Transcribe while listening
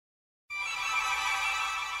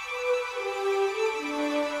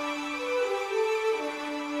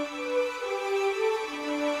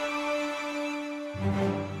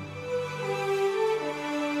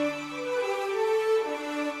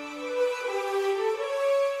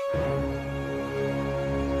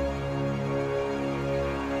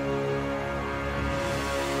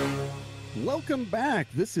welcome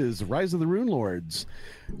back. This is Rise of the Rune Lords,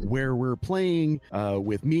 where we're playing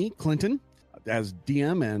with me, Clinton, as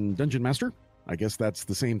DM and Dungeon Master. I guess that's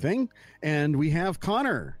the same thing. And we have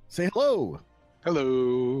Connor. Say hello.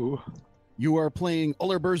 Hello. You are playing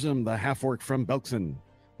Uller Burzum, the half-orc from Belkson.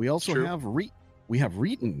 We also have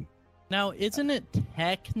Reeton. Now, isn't it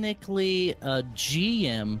technically a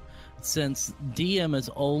GM since DM is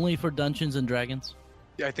only for Dungeons and Dragons?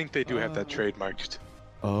 Yeah, I think they do have that trademarked.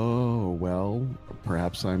 Oh, well,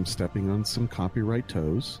 perhaps I'm stepping on some copyright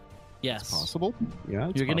toes. Yes. It's possible. Yeah,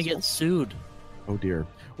 it's You're going to get sued. Oh, dear.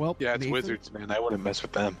 Well, yeah, it's wizards, man. I wouldn't mess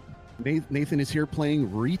with them. Nathan is here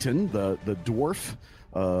playing Reeton, the dwarf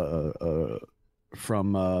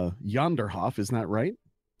from Yonderhof. Isn't that right?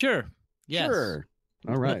 Sure. Yes. Sure.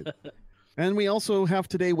 All right. And we also have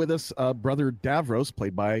today with us Brother Davros,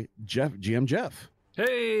 played by GM Jeff.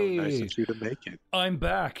 Hey! Oh, nice of you to make it. I'm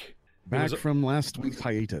back. Back from last week's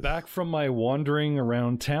hiatus. Back from my wandering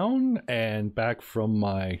around town and back from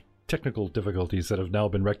my technical difficulties that have now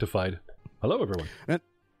been rectified. Hello, everyone.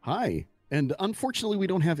 Hi. And unfortunately, we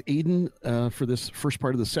don't have Aiden for this first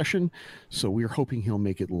part of the session, so we're hoping he'll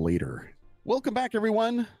make it later. Welcome back,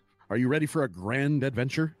 everyone. Are you ready for a grand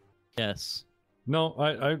adventure? Yes. No,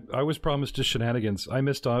 I was promised just shenanigans. I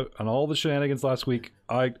missed out on all the shenanigans last week.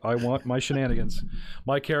 I want my shenanigans.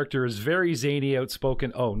 My character is very zany,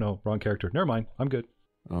 outspoken. Oh, no, wrong character. Never mind. I'm good.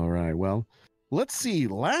 All right. Well, let's see.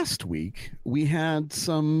 Last week, we had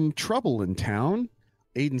some trouble in town.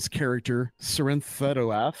 Aiden's character,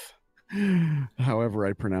 Serenthetoath, however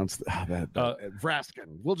I pronounce that.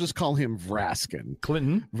 Vraskin. We'll just call him Vraskin.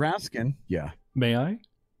 Clinton? Vraskin, yeah. May I?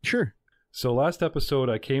 Sure. So last episode,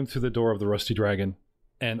 I came through the door of the Rusty Dragon,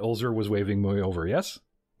 and Ulzer was waving me over, yes?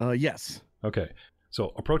 Yes. Okay.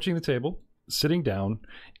 So approaching the table, sitting down,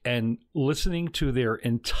 and listening to their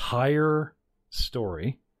entire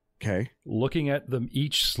story. Okay. Looking at them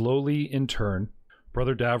each slowly in turn,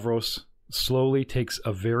 Brother Davros slowly takes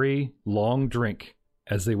a very long drink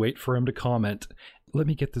as they wait for him to comment. Let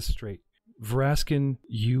me get this straight. Vraskin,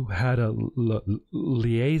 you had a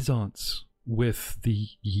liaisons with the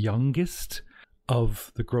youngest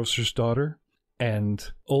of the grocer's daughter,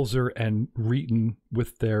 and Ulzer and Reeton,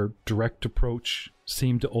 with their direct approach,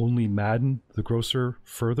 seemed to only madden the grocer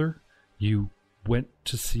further. You went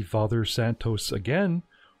to see Father Santos again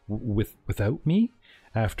without me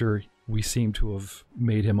after we seem to have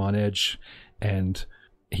made him on edge, and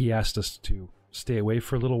he asked us to stay away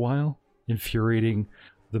for a little while, infuriating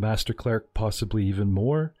the Master Cleric possibly even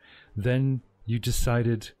more. Then you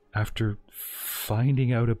decided, after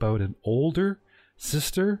finding out about an older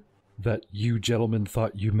sister that you gentlemen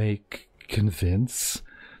thought you may convince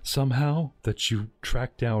somehow, that you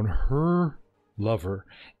tracked down her lover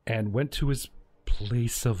and went to his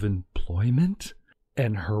place of employment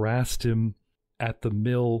and harassed him at the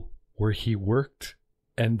mill where he worked,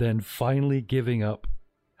 and then finally giving up,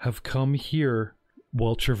 have come here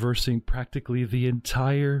while traversing practically the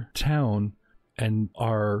entire town, and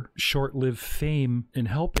our short-lived fame in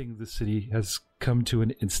helping the city has come to an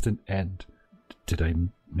instant end. Did I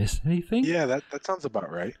miss anything? Yeah, that sounds about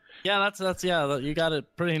right. Yeah, that's you got it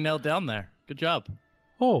pretty nailed down there. Good job.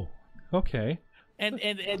 Oh, okay. And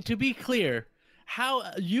to be clear, how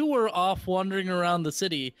you were off wandering around the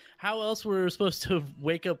city, how else were we supposed to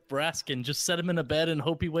wake up Vraskin? Just set him in a bed and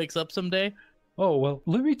hope he wakes up someday? Oh, well,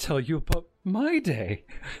 let me tell you about my day.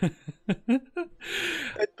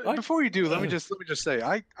 Before you do, let me just say,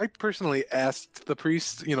 I personally asked the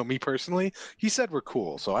priest, me personally. He said we're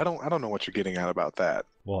cool, so I don't know what you're getting at about that.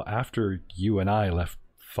 Well, after you and I left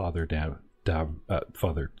Father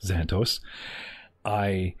Father Xantos,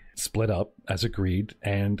 I split up as agreed,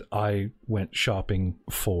 and I went shopping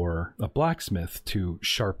for a blacksmith to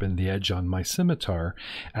sharpen the edge on my scimitar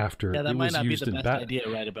after that it might was not used be the in best idea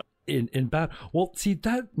right about. In battle. Well, see,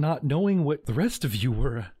 that not knowing what the rest of you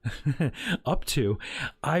were up to,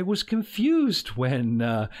 I was confused when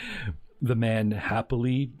the man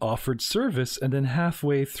happily offered service, and then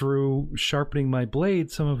halfway through sharpening my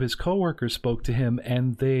blade, some of his coworkers spoke to him,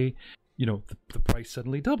 and they, the price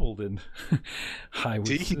suddenly doubled, and I was...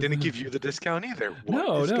 See, he didn't give you the discount either.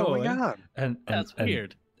 What is going on? And that's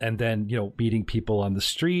weird. And then, meeting people on the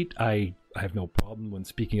street, I have no problem when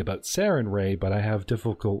speaking about Saren Ray, but I have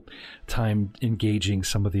difficult time engaging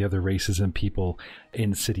some of the other races and people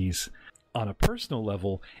in cities on a personal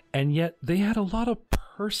level, and yet they had a lot of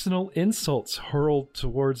personal insults hurled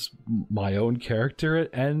towards my own character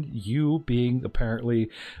and you being apparently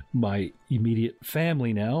my immediate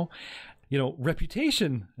family now.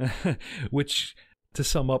 Reputation, which, to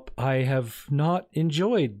sum up, I have not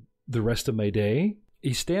enjoyed the rest of my day.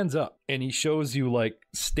 he stands up and he shows you like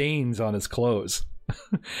stains on his clothes.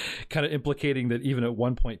 Kind of implicating that even at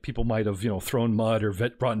one point people might have, thrown mud or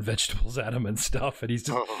rotten vegetables at him and stuff, and he's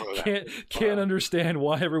just can't understand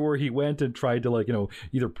why everywhere he went and tried to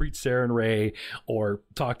either preach Saren Ray or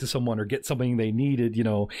talk to someone or get something they needed.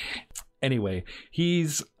 Anyway,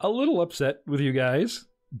 he's a little upset with you guys,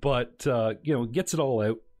 but gets it all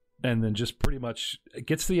out and then just pretty much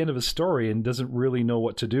gets to the end of his story and doesn't really know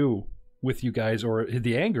what to do with you guys or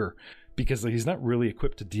the anger, because he's not really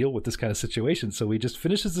equipped to deal with this kind of situation. So he just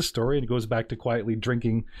finishes the story and goes back to quietly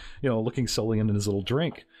drinking, looking sully in his little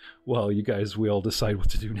drink while we all decide what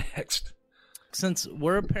to do next. Since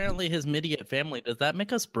we're apparently his immediate family, does that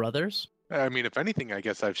make us brothers? I mean, if anything, I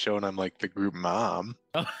guess I've shown I'm like the group mom.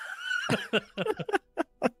 Oh.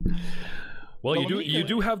 Well, you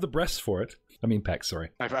do have the breasts for it. I mean, pecs, sorry.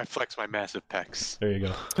 I flex my massive pecs. There you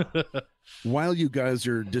go. While you guys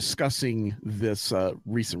are discussing this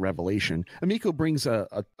recent revelation, Amiko brings a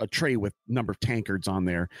tray with a number of tankards on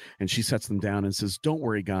there, and she sets them down and says, "Don't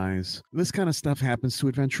worry, guys. This kind of stuff happens to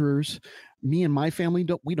adventurers. Me and my family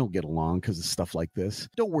don't get along because of stuff like this.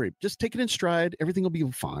 Don't worry. Just take it in stride. Everything will be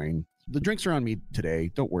fine. The drinks are on me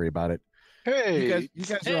today. Don't worry about it. Hey, you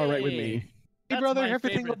guys are all right with me. Hey, brother,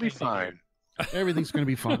 everything will be fine. Everything's going to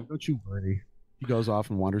be fine. Don't you worry." He goes off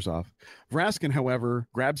and wanders off. Vraskin, however,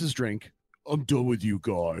 grabs his drink. "I'm done with you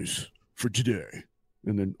guys for today.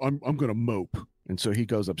 And then I'm going to mope." And so he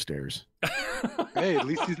goes upstairs. Hey, at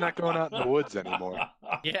least he's not going out in the woods anymore.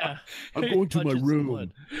 Yeah. "I'm going to my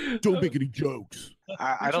room. Don't make any jokes."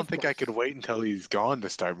 I don't think I could wait until he's gone to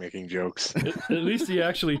start making jokes. At least he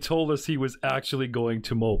actually told us he was actually going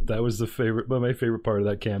to mope. That was my favorite part of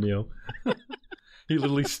that cameo. He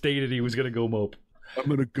literally stated he was going to go mope. "I'm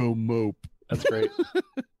going to go mope." That's great.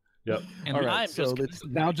 Yep. And all right, so it's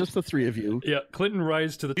now just the three of you. Yeah, Clinton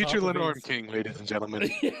rises to the Future top of Lenorm his... King, ladies and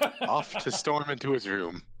gentlemen, off to storm into his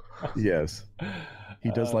room. Yes.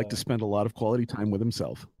 He does like to spend a lot of quality time with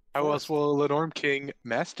himself. How else will Lenorm King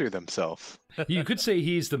master themselves? You could say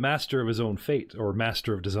he's the master of his own fate, or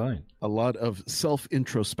master of design. A lot of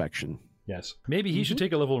self-introspection. Yes. Maybe he should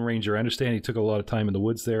take a level ranger. I understand he took a lot of time in the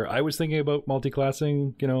woods there. I was thinking about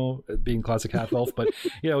multi-classing, being classic half-elf, but,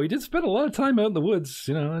 he did spend a lot of time out in the woods,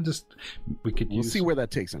 we'll see where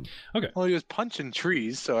that takes him. Okay. Well, he was punching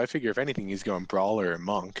trees, so I figure if anything, he's going brawler or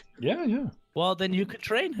monk. Yeah. Well, then you could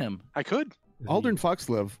train him. I could. Aldrin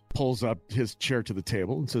Foxglove pulls up his chair to the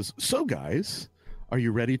table and says, "So, guys, are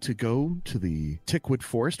you ready to go to the Tickwood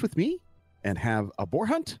Forest with me and have a boar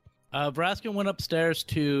hunt?" Vraskin went upstairs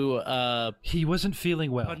to he wasn't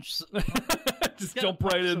feeling well. punch. Just jump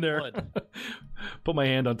right in there. Put my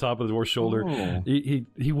hand on top of the horse's shoulder. Oh.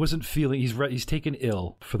 He wasn't feeling. He's taken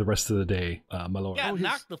ill for the rest of the day, my lord. Yeah,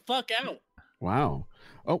 knock the fuck out. Wow.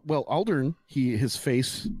 Oh, well, Aldrin, his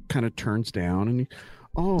face kind of turns down and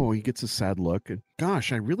he gets a sad look. And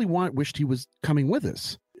gosh, I really wished he was coming with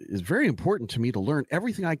us. It's very important to me to learn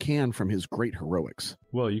everything I can from his great heroics.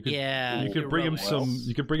 Well, you could bring him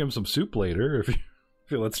some soup later if you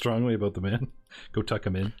feel that strongly about the man. Go tuck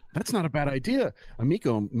him in. That's not a bad idea.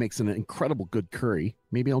 Amiko makes an incredible good curry.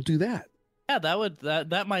 Maybe I'll do that. Yeah,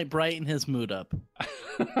 that might brighten his mood up.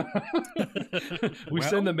 We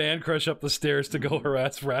send the man crush up the stairs to go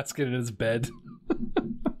harass Vraskin in his bed.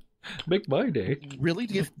 Make my day. Really?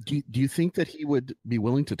 Do you think that he would be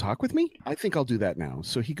willing to talk with me? I think I'll do that now.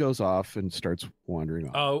 So he goes off and starts wandering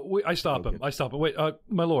off. I stop him. Wait,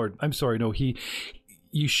 my lord, I'm sorry. No,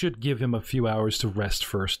 you should give him a few hours to rest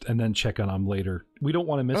first and then check on him later. We don't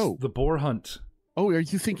want to miss the boar hunt. Oh, are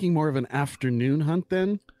you thinking more of an afternoon hunt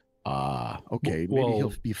then? Okay. Maybe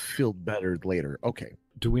he'll feel better later. Okay.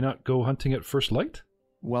 Do we not go hunting at first light?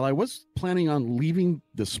 Well, I was planning on leaving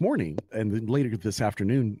this morning and then later this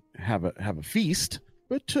afternoon have a feast.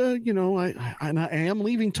 But, I am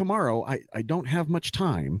leaving tomorrow. I don't have much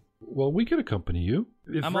time. Well, we could accompany you.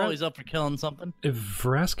 I'm always up for killing something. If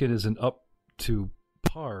Vraskin isn't up to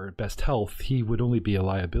par at best health, he would only be a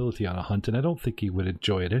liability on a hunt, and I don't think he would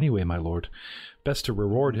enjoy it anyway, my lord. Best to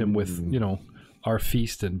reward him with, our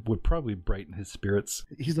feast, and would probably brighten his spirits.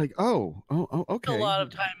 He's like, okay. A lot of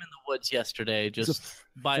time in the woods yesterday, just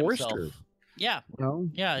by himself. Yeah. Well,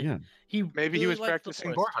 yeah. He was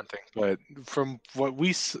practicing boar hunting, but from what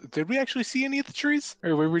did we actually see any of the trees,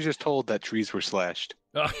 or were we just told that trees were slashed?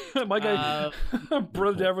 My guy,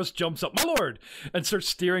 Brother Davros jumps up, my lord, and starts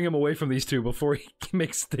steering him away from these two before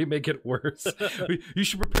they make it worse. You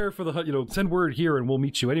should prepare for the hunt. Send word here, and we'll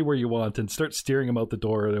meet you anywhere you want. And start steering him out the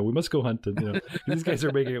door. We must go hunt. And these guys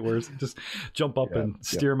are making it worse. Just jump up and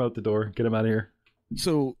steer him out the door. Get him out of here.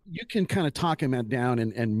 So you can kind of talk him down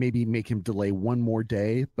and maybe make him delay one more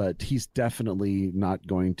day, but he's definitely not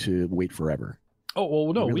going to wait forever. Oh,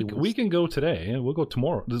 well, no, Really we can go today. We'll go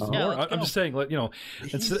tomorrow. I'm just saying,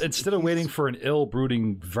 instead of waiting for an ill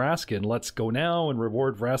brooding Vraskin, let's go now and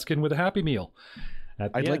reward Vraskin with a Happy Meal.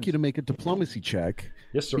 I'd like you to make a diplomacy check.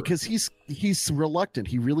 Yes, sir. Because he's reluctant.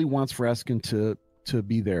 He really wants Vraskin to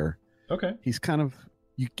be there. Okay. He's kind of,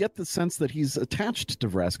 you get the sense that he's attached to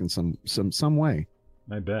Vraskin some way.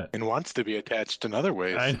 I bet. And wants to be attached in other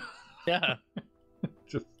ways. Yeah.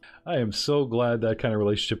 I am so glad that kind of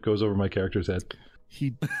relationship goes over my character's head.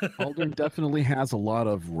 Aldern definitely has a lot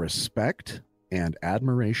of respect and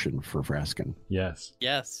admiration for Vraskin. Yes.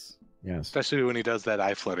 Yes. Yes. Especially when he does that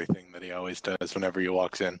eye flutter thing that he always does whenever he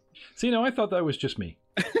walks in. See, I thought that was just me.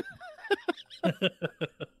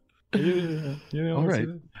 All right.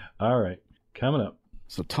 All right. Coming up.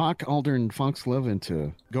 So talk Aldern Foxglove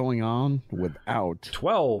into going on without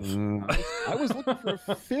 12. I was looking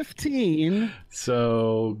for 15.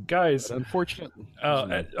 So, guys, unfortunately.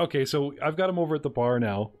 Okay, so I've got him over at the bar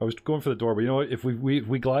now. I was going for the door, but you know what? If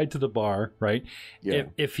we glide to the bar, right? Yeah.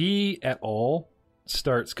 If he at all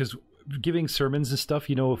starts, because giving sermons and stuff,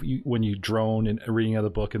 when you drone and reading out of the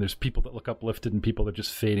book, and there's people that look uplifted and people that are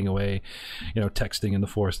just fading away, texting in the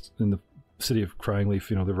forest in the city of Crying Leaf,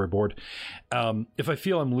 they're very bored. If I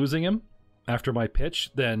feel I'm losing him after my pitch,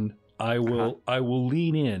 then I will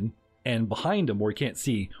lean in and behind him where he can't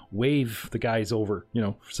see, wave the guys over,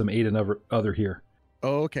 some aid and other here.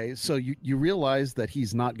 Oh, okay. So you realize that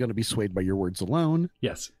he's not going to be swayed by your words alone.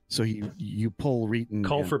 Yes. So you pull Reeton,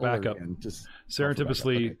 call for backup, and just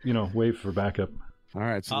serendipitously, wave for backup. All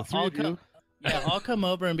right. So the three of you. Yeah, I'll come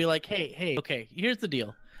over and be like, hey, okay, here's the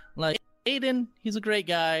deal. Like, Aiden, he's a great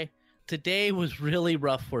guy. Today was really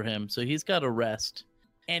rough for him, so he's got to rest.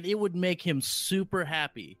 And it would make him super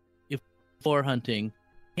happy if floor hunting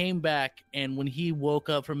came back and when he woke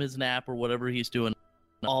up from his nap or whatever he's doing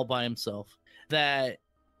all by himself, that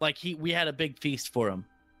we had a big feast for him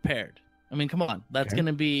paired. I mean, come on. That's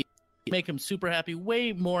going to make him super happy,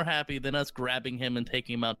 way more happy than us grabbing him and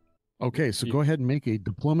taking him out. Okay, so go ahead and make a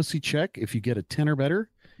diplomacy check. If you get a 10 or better,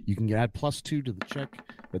 you can add +2 to the check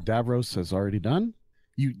that Davros has already done.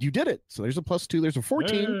 You did it. So there's a +2. There's a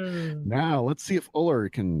 14. Now let's see if Uller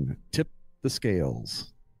can tip the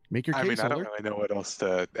scales. Make your case. I don't really know what else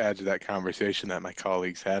to add to that conversation that my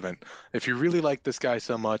colleagues haven't. If you really like this guy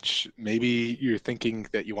so much, maybe you're thinking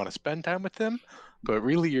that you want to spend time with him, but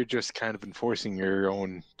really you're just kind of enforcing your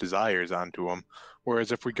own desires onto him.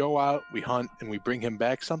 Whereas if we go out, we hunt, and we bring him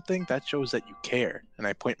back something, that shows that you care. And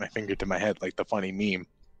I point my finger to my head like the funny meme.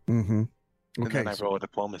 Mm-hmm. Okay, and then I roll a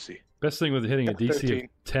diplomacy. Best thing with hitting a DC 13. of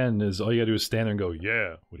 10 is all you got to do is stand there and go,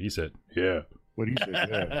 yeah, what he said. Yeah. What he said,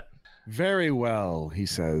 yeah. Very well, he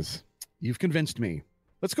says. You've convinced me.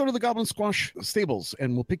 Let's go to the Goblin Squash stables,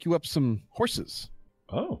 and we'll pick you up some horses.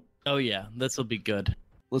 Oh. Oh, yeah. This will be good.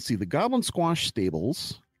 Let's see. The Goblin Squash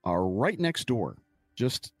stables are right next door,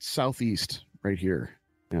 just southeast, right here.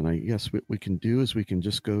 And I guess what we can do is we can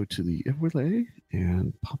just go to the overlay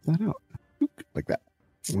and pop that out. Like that.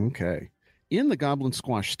 Okay. In the Goblin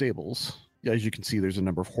Squash stables, as you can see, there's a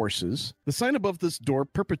number of horses. The sign above this door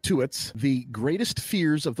perpetuates the greatest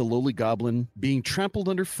fears of the lowly goblin being trampled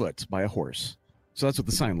underfoot by a horse. So that's what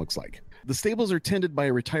the sign looks like. The stables are tended by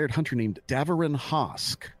a retired hunter named Davarin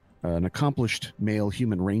Hosk, an accomplished male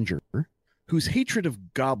human ranger, whose hatred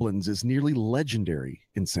of goblins is nearly legendary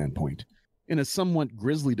in Sandpoint. In a somewhat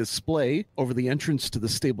grisly display over the entrance to the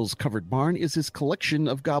stable's covered barn is his collection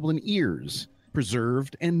of goblin ears,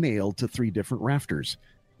 preserved and nailed to 3 different rafters,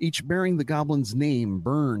 each bearing the goblin's name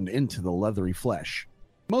burned into the leathery flesh.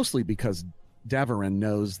 Mostly because Davarin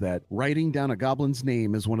knows that writing down a goblin's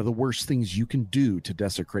name is one of the worst things you can do to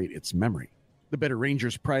desecrate its memory. The better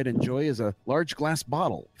ranger's pride and joy is a large glass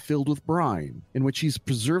bottle filled with brine, in which he's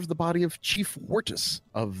preserved the body of Chief Wartus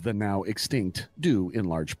of the now extinct, due in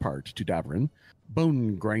large part to Davarin,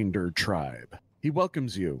 Bone Grinder tribe. He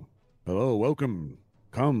welcomes you. Hello, welcome.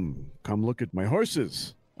 Come look at my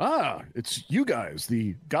horses. Ah, it's you guys,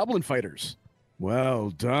 the goblin fighters. Well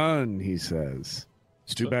done, he says.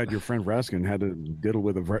 It's too bad your friend Vraskin had to diddle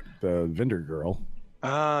with the vendor girl.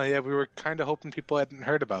 Yeah, we were kind of hoping people hadn't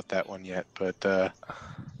heard about that one yet, but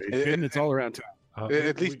it's all around town.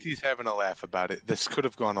 At least he's having a laugh about it. This could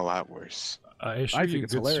have gone a lot worse. I think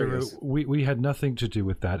it's hilarious. Sir, we had nothing to do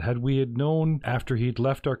with that. Had we had known after he'd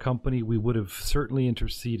left our company, we would have certainly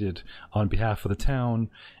interceded on behalf of the town.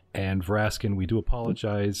 And Vraskin, we do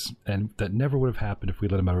apologize, and that never would have happened if we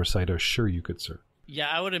let him out of our sight. I assure you, good sir. Yeah,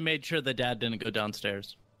 I would have made sure the dad didn't go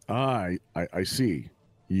downstairs. I see.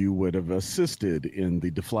 You would have assisted in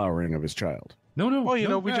the deflowering of his child. No. Well, you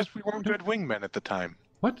no, know, we weren't good wingmen at the time.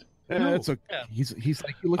 What? No. It's okay. Yeah. He's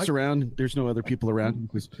like, he looks around. There's no other people around.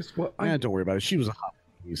 He goes, don't worry about it. She was a hot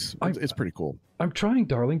piece. It's pretty cool. I'm trying,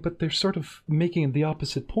 darling, but they're sort of making the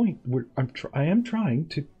opposite point. I am trying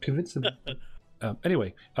to convince them.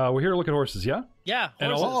 Anyway, we're here to look at horses, yeah? Yeah,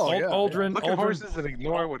 And horses. Aldrin, Look at horses and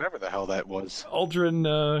ignore whatever the hell that was.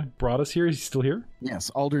 Aldrin brought us here. He's still here? Yes,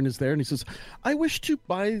 Aldrin is there, and he says, I wish to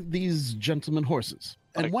buy these gentlemen horses.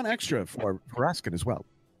 And one extra for Raskin as well.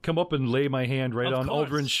 Come up and lay my hand right Of on course.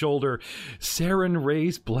 Aldrin's shoulder. Saren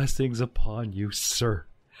Ray's blessings upon you, sir.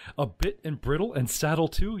 A bit and brittle and saddle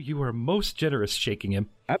too. You are most generous, shaking him.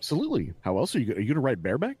 Absolutely. How else are you going to ride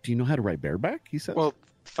bareback? Do you know how to ride bareback? He says. Well,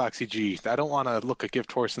 Foxy G, I don't want to look a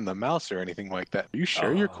gift horse in the mouth or anything like that. Are you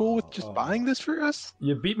sure you're cool with just buying this for us?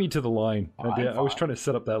 You beat me to the line. I was trying to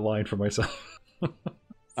set up that line for myself.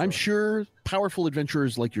 I'm sure powerful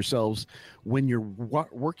adventurers like yourselves, when you're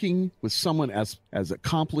working with someone as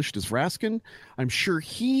accomplished as Raskin, I'm sure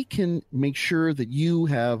he can make sure that you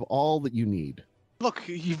have all that you need. Look,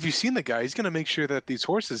 you've seen the guy. He's going to make sure that these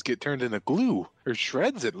horses get turned into glue, or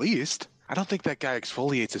shreds at least. I don't think that guy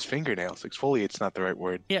exfoliates his fingernails. Exfoliate's not the right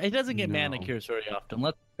word. Yeah, he doesn't get No. manicures very often.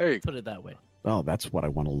 Let's There you go. put it that way. Oh, that's what I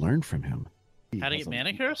want to learn from him. How to get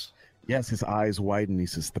manicures? Yes, his eyes widen. He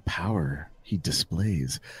says, the power he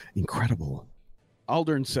displays, incredible.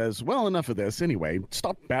 Aldern says, well, enough of this. Anyway,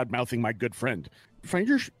 stop bad-mouthing my good friend. Find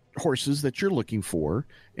your horses that you're looking for,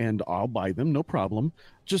 and I'll buy them, no problem.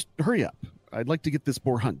 Just hurry up. I'd like to get this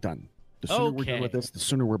boar hunt done. The sooner we're done with this, the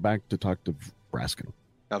sooner we're back to talk to Raskin.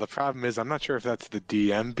 Now, the problem is, I'm not sure if that's the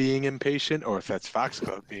DM being impatient or if that's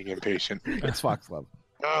Foxglove being impatient. It's Foxglove.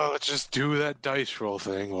 Oh, let's just do that dice roll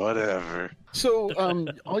thing, whatever. So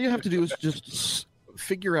all you have to do is just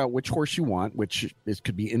figure out which horse you want, which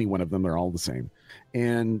could be any one of them. They're all the same.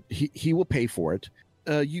 And he will pay for it.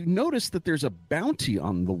 You notice that there's a bounty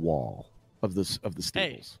on the wall of the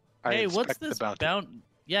stables. Hey, what's inspect the this bounty. bounty?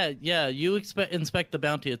 Yeah, you inspect the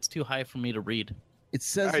bounty. It's too high for me to read. It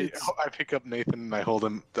says I pick up Nathan and I hold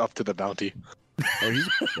him up to the bounty. he's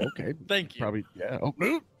okay. Thank you. Probably, yeah.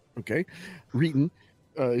 Oh, okay. Reeton,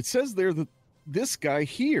 it says there that this guy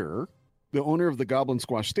here, the owner of the Goblin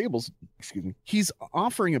Squash Stables, he's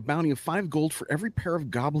offering a bounty of 5 gold for every pair of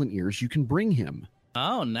goblin ears you can bring him.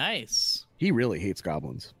 Oh, nice. He really hates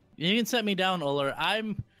goblins. You can set me down, Oler.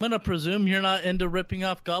 I'm gonna presume you're not into ripping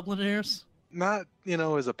off goblin ears. Not,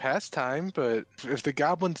 as a pastime, but if the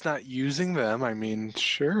goblin's not using them, I mean,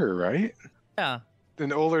 sure, right? Yeah. Then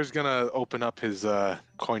Oler's gonna open up his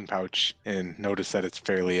coin pouch and notice that it's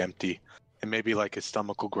fairly empty. And maybe like his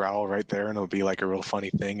stomach will growl right there and it'll be like a real funny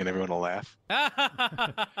thing and everyone will laugh.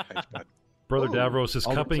 Thanks, bud. Brother Oh, Davros is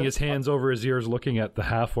Aldrin cupping says- his hands over his ears, looking at the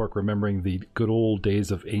half-orc, remembering the good old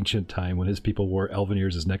days of ancient time when his people wore elven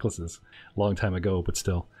ears as necklaces. Long time ago, but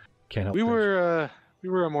still. Can't help We cringe.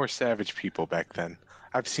 were a more savage people back then.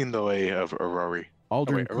 I've seen the way of Aurori. Oh,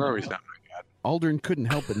 Aldrin, wait, Aurori's not my god. Aldrin couldn't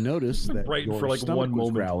help but notice that Brighten your for, like, stomach one was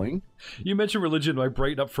moment. growling. You mention religion, I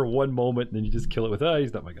brighten up for one moment, and then you just kill it with,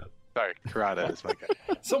 he's not my god. Sorry, Karada is my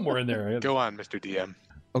god. Somewhere in there. Go on, Mr. DM.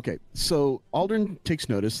 Okay, so Aldrin takes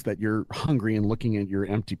notice that you're hungry and looking at your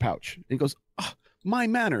empty pouch. And he goes, my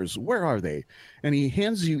manners, where are they? And he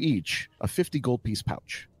hands you each a 50 gold piece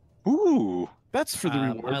pouch. Ooh. That's for the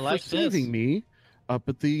reward I like for saving this. me up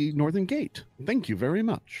at the Northern Gate. Thank you very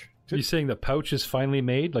much. Are you saying the pouch is finally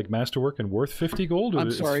made, like masterwork, and worth 50 gold? Or I'm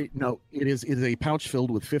it's- sorry. No, it is a pouch filled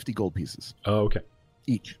with 50 gold pieces. Oh, okay.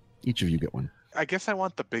 Each of you get one. I guess I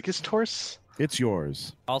want the biggest horse. It's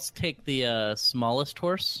yours. I'll take the smallest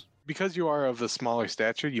horse. Because you are of the smaller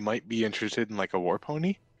stature, you might be interested in like a war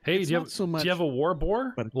pony. Hey, It's do you not so much- have a war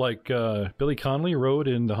boar? but- Like Billy Connolly rode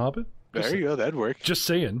in The Hobbit? There you go, that'd work. Just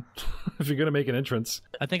saying, if you're going to make an entrance.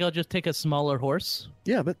 I think I'll just take a smaller horse.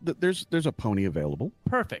 Yeah, there's a pony available.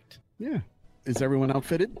 Perfect. Yeah. Is everyone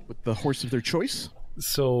outfitted with the horse of their choice?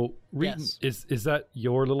 So, Reeton, is that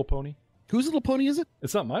your little pony? Whose little pony is it?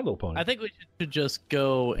 It's not my little pony. I think we should just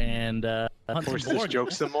go and hunt Force some this boar.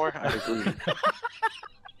 joke some more. I agree.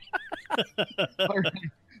 All right.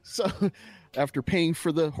 So after paying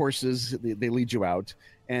for the horses, they lead you out,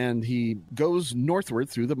 and he goes northward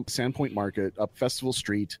through the Sandpoint Market, up Festival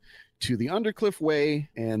Street, to the Undercliff Way,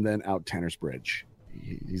 and then out Tanner's Bridge.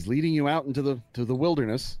 He's leading you out into the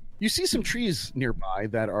wilderness. You see some trees nearby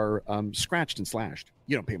that are scratched and slashed.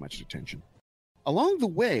 You don't pay much attention. Along the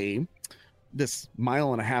way, this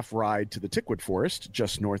 1.5-mile ride to the Tickwood Forest,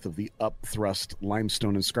 just north of the upthrust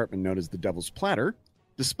limestone escarpment known as the Devil's Platter.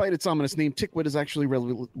 Despite its ominous name, Tickwood is actually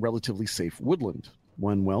relatively safe woodland,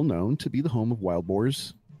 one well known to be the home of wild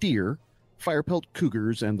boars, deer, firepelt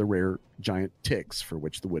cougars, and the rare giant ticks for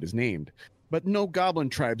which the wood is named. but no goblin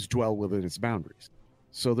tribes dwell within its boundaries.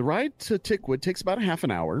 So the ride to Tickwood takes about a half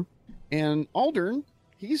an hour, and Aldern,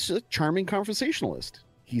 he's a charming conversationalist.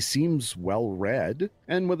 He seems well-read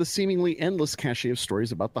and with a seemingly endless cache of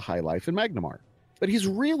stories about the high life in Magnamar. But he's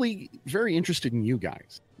really very interested in you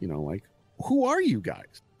guys. You know, like, who are you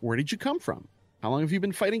guys? Where did you come from? How long have you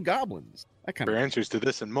been fighting goblins? That kind For of answers to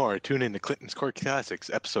this and more, tune in to Clinton's Court Classics,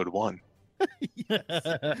 Episode 1.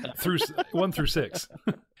 through 1 through 6.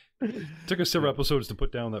 Took us several episodes to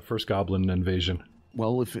put down that first goblin invasion.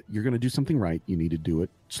 Well, if you're going to do something right, you need to do it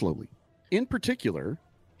slowly. In particular,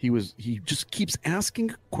 he just keeps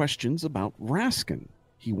asking questions about Raskin.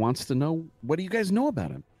 He wants to know, what do you guys know about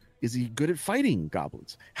him? Is he good at fighting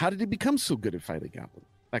goblins? How did he become so good at fighting goblins?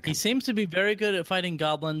 He seems to be very good at fighting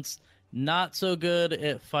goblins, not so good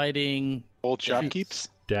at fighting Old shopkeeps?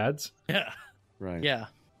 Dads? Yeah. Right. Yeah.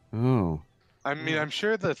 Oh. I mean, I'm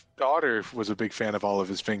sure the daughter was a big fan of all of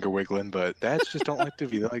his finger wiggling, but dads just don't like to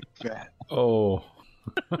be like that. Oh.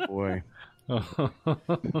 Boy.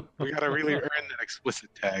 We gotta really earn that explicit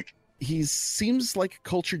tag. He seems like a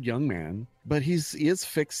cultured young man, but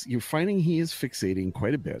you're finding he is fixating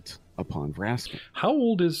quite a bit upon Raskin. How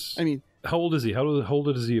old is he? How old does he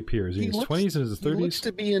appear? Is he in his 20s and his 30s? He looks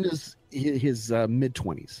to be in his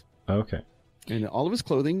mid-20s. Okay. And all of his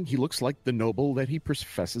clothing, he looks like the noble that he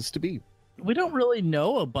professes to be. We don't really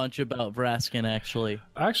know a bunch about Vraskin, actually.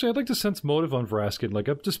 Actually, I'd like to sense motive on Vraskin. Like,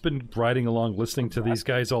 I've just been riding along, listening to these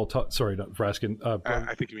guys all talk. Sorry, not Vraskin.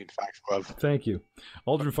 I think you mean Foxglove. Thank you.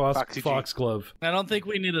 Aldrin Foxglove. I don't think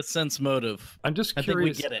we need a sense motive. I'm just I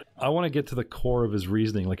curious. think we get it. I want to get to the core of his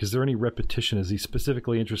reasoning. Like, is there any repetition? Is he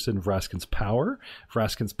specifically interested in Vraskin's power,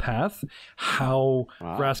 Vraskin's path, how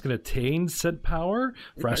Vraskin attained said power,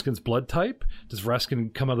 Vraskin's blood type? Does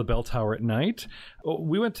Vraskin come out of the bell tower at night?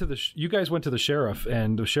 We went to you guys went to the sheriff,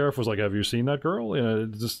 and the sheriff was like, "Have you seen that girl?"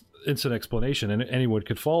 Just instant explanation, and anyone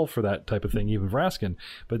could fall for that type of thing, even Vraskin.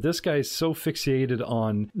 But this guy's so fixated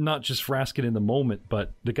on not just Vraskin in the moment,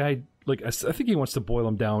 but the guy. Like, I think he wants to boil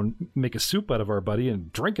him down, make a soup out of our buddy,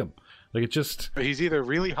 and drink him. Like, it just. But he's either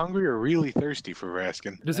really hungry or really thirsty for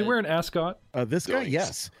Raskin. Does he wear an ascot? This guy,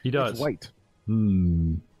 yes, he does. It's white.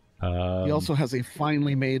 He He also has a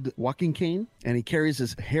finely made walking cane, and he carries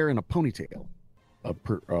his hair in a ponytail. A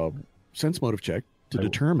sense motive check to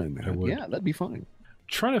determine that. Yeah, that'd be fine.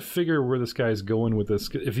 Trying to figure where this guy's going with this,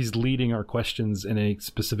 if he's leading our questions in a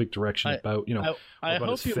specific direction about, I about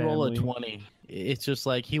hope his you roll a family. 20. It's just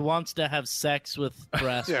like he wants to have sex with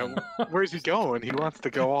Vraskin. Yeah, where's he going? He wants to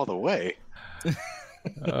go all the way.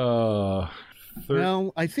 Well,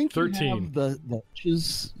 I think 13. you have the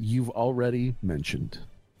witches you've already mentioned.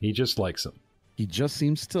 He just likes him. He just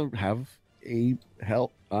seems to have a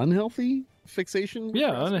unhealthy fixation.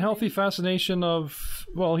 Yeah, unhealthy fascination of,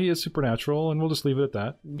 well, he is supernatural, and we'll just leave it at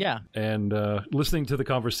that. Yeah. And listening to the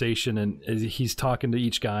conversation, and he's talking to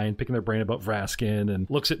each guy and picking their brain about Vraskin, and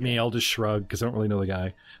looks at me, I'll just shrug because I don't really know the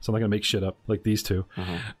guy, so I'm not going to make shit up like these two.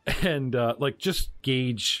 And just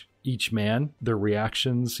gauge each man, their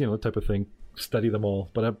reactions, that type of thing. Study them all.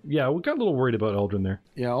 But we got a little worried about Aldrin there.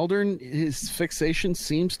 Yeah, Aldrin, his fixation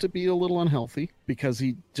seems to be a little unhealthy because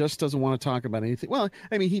he just doesn't want to talk about anything. Well,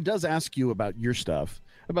 I mean, he does ask you about your stuff,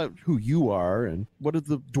 about who you are and what are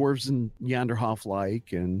the dwarves in Yanderhof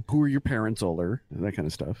like and who are your parents, Older, and that kind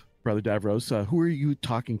of stuff. Brother Davros, who are you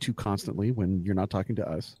talking to constantly when you're not talking to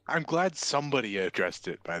us? I'm glad somebody addressed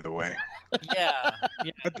it, by the way. Yeah.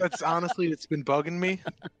 That's honestly, it's been bugging me.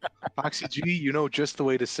 Foxy G, you know just the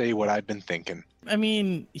way to say what I've been thinking. I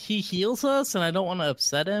mean, he heals us, and I don't want to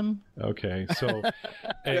upset him. Okay, so...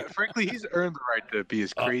 Yeah, frankly, he's earned the right to be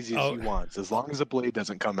as crazy as he wants, as long as a blade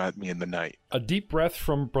doesn't come at me in the night. A deep breath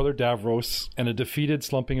from Brother Davros and a defeated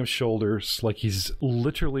slumping of shoulders, like he's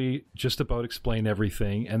literally just about to explain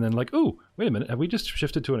everything, and then like, ooh, wait a minute, have we just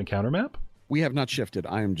shifted to an encounter map? We have not shifted.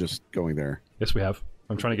 I am just going there. Yes, we have.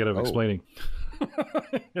 I'm trying to get out of explaining.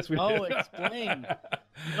 Yes, we Oh, did. explain.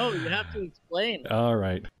 No, you have to explain. All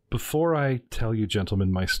right. Before I tell you,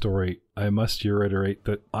 gentlemen, my story, I must reiterate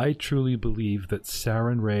that I truly believe that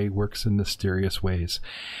Saren Ray works in mysterious ways.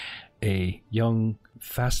 A young,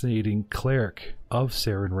 fascinating cleric of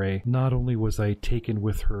Saren Ray, not only was I taken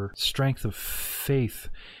with her strength of faith,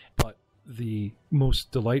 but the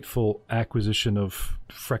most delightful acquisition of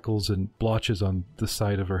freckles and blotches on the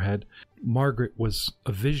side of her head. Margaret was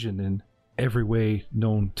a vision in every way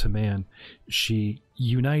known to man. She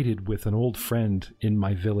united with an old friend in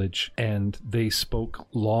my village, and they spoke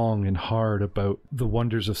long and hard about the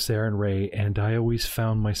wonders of Saren Ray, and I always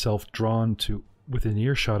found myself drawn to within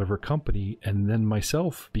earshot of her company, and then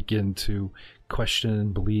myself begin to question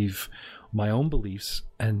and believe my own beliefs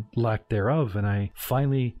and lack thereof. And I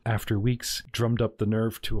finally, after weeks, drummed up the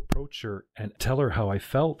nerve to approach her and tell her how I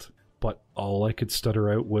felt. But all I could stutter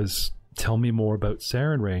out was, "Tell me more about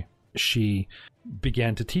Sarenrae." She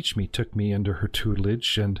began to teach me, took me under her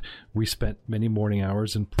tutelage, and we spent many morning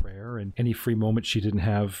hours in prayer, and any free moment she didn't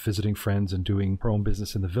have visiting friends and doing her own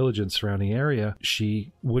business in the village and surrounding area,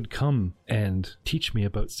 she would come and teach me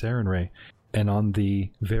about Sarenrae. And on the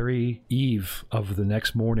very eve of the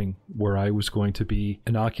next morning, where I was going to be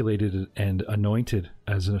inoculated and anointed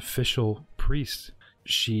as an official priest,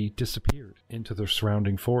 she disappeared into the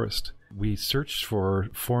surrounding forest. We searched for,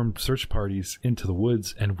 formed search parties into the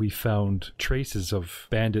woods, and we found traces of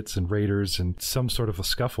bandits and raiders and some sort of a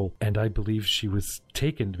scuffle, and I believe she was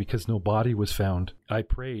taken because no body was found. I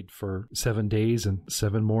prayed for 7 days and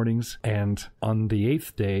 7 mornings, and on the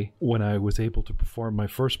 8th day, when I was able to perform my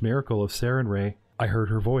first miracle of Sarenrae, I heard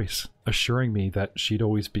her voice assuring me that she'd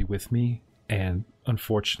always be with me, and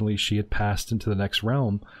unfortunately she had passed into the next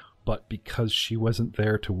realm. But because she wasn't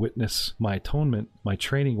there to witness my atonement, my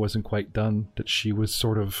training wasn't quite done, that she was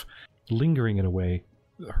sort of lingering in a way.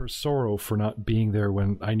 Her sorrow for not being there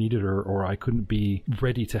when I needed her, or I couldn't be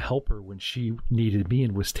ready to help her when she needed me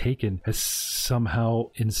and was taken, has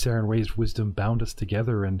somehow, in Sarenrae's wisdom, bound us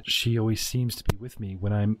together, and she always seems to be with me.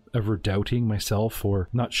 When I'm ever doubting myself or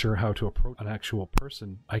not sure how to approach an actual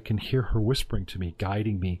person, I can hear her whispering to me,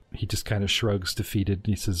 guiding me. He just kind of shrugs, defeated,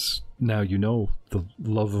 and he says, "Now you know the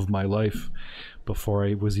love of my life, before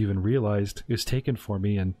I was even realized, is taken for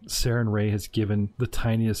me, and Sarenrae has given the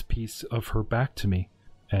tiniest piece of her back to me.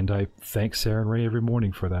 And I thank Sarenrae every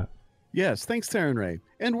morning for that." Yes, thanks, Sarenrae.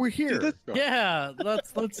 And we're here. Yeah,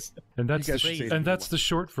 let's And that's You guys should say it. that's the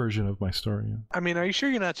short version of my story. I mean, are you sure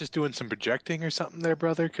you're not just doing some projecting or something there,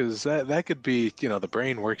 brother? Because that could be, the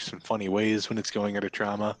brain works in funny ways when it's going under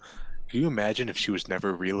trauma. Can you imagine if she was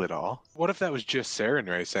never real at all? What if that was just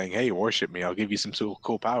Sarenrae saying, "Hey, worship me, I'll give you some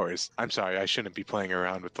cool powers"? I'm sorry, I shouldn't be playing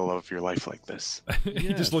around with the love of your life like this.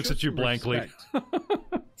 He just looks show at you some blankly. respect.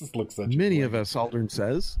 Just looks at you. Many of us, Aldrin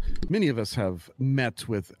says, many of us have met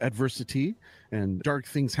with adversity and dark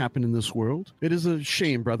things happen in this world. It is a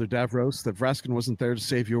shame, Brother Davros, that Vraskin wasn't there to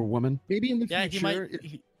save your woman. Maybe in the future,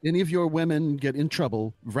 if any of your women get in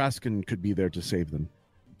trouble, Vraskin could be there to save them.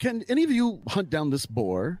 Can any of you hunt down this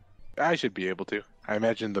boar? I should be able to. I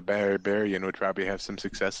imagine the barbarian would probably have some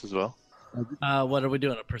success as well. what are we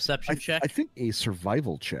doing? A perception check? I think a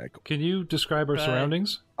survival check. Can you describe our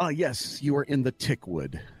surroundings? Yes, you are in the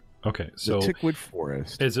Tickwood. Okay, so The Tickwood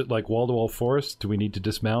Forest. is it like wall-to-wall forest? Do we need to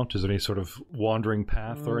dismount? Is there any sort of wandering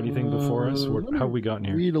path or anything before us? How have we gotten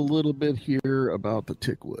here? Read a little bit here about the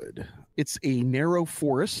Tickwood. It's a narrow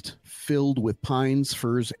forest filled with pines,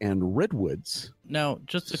 firs, and redwoods. Now,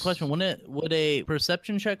 just a question: would a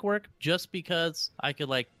perception check work? Just because I could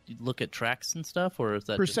look at tracks and stuff, or is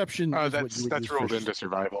that Perception. is what That's you would use rolled for- into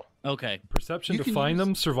survival. Okay. Perception You to can find use-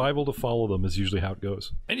 them, survival to follow them is usually how it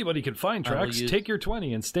goes. Anybody can find I will tracks, use- take your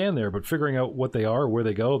 20 and stand there, but figuring out what they are, where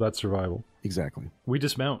they go, that's survival. Exactly. We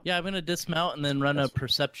dismount. Yeah, I'm gonna dismount and then run a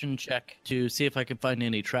perception check to see if I can find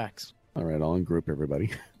any tracks. All right, I'll ungroup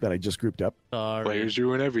everybody that I just grouped up. Sorry. Players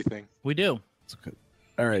ruin everything. We do. It's okay.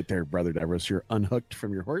 All right, there, Brother Davros, you're unhooked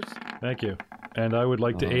from your horse. Thank you. And I would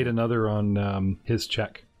like to aid another on his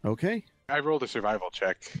check. Okay, I rolled a survival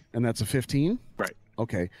check. and that's a 15? Right.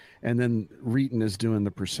 Okay, and then Reeton is doing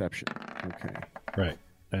the perception. Okay. Right.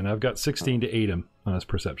 And I've got 16 to aid him on his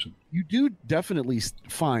perception. You do definitely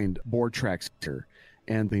find boar tracks here,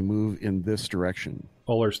 and they move in this direction.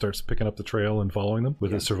 Uller starts picking up the trail and following them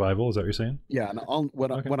with his survival. Is that what you're saying? Yeah, and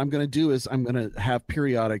what Okay. I'm going to do is I'm going to have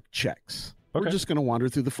periodic checks. Okay. We're just going to wander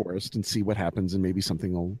through the forest and see what happens, and maybe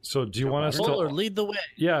something will... So do you want us Or to... lead the way.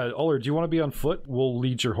 Yeah, Uller, do you want to be on foot? We'll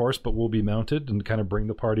lead your horse, but we'll be mounted and kind of bring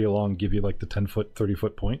the party along, give you like the 10-foot,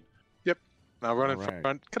 30-foot point. Now run in Alright.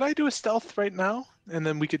 front. Could I do a stealth right now? And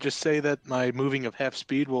then we could just say that my moving of half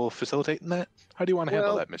speed will facilitate in that? How do you want to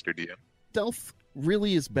handle Well- that, Mr. DM? Stealth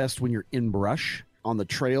really is best when you're in brush. On the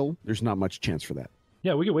trail, there's not much chance for that.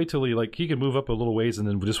 Yeah, we could wait till he can move up a little ways and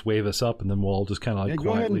then just wave us up, and then we'll all just kind of like Yeah,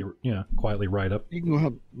 go ahead quietly ride up. You can go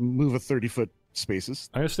ahead, move a 30-foot spaces.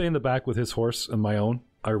 I'm gonna stay in the back with his horse and my own.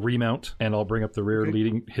 I remount and I'll bring up the rear, Okay.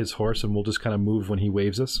 leading his horse, and we'll just kind of move when he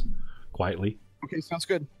waves us quietly. Okay, sounds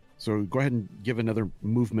good. So go ahead and give another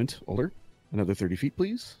movement, Alder. Another 30 feet,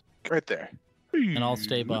 please. Right there. And I'll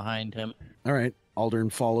stay behind him. All right.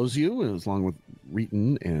 Aldern follows you, as long with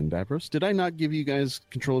Reeton and Davros. Did I not give you guys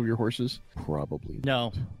control of your horses? Probably.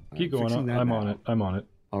 No. Keep I'm going. fixing that I'm now. on it. I'm on it.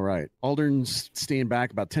 All right. Aldern's staying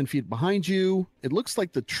back about 10 feet behind you. It looks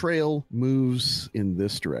like the trail moves in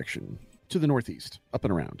this direction, to the northeast, up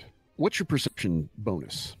and around. What's your perception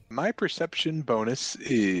bonus? My perception bonus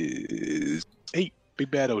is 8. Big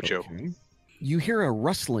Bad Ocho. Okay. You hear a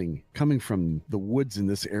rustling coming from the woods in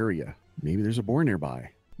this area. Maybe there's a boar nearby.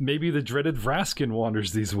 Maybe the dreaded Vraskin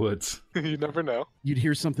wanders these woods. You never know. You'd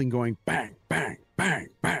hear something going bang, bang, bang,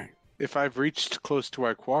 bang. If I've reached close to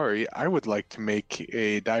our quarry, I would like to make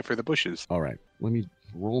a dive for the bushes. All right, let me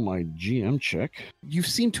roll my GM check. You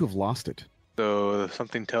seem to have lost it. So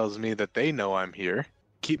something tells me that they know I'm here.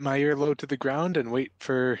 Keep my ear low to the ground and wait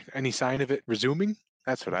for any sign of it resuming.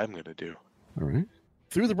 That's what I'm going to do. All right.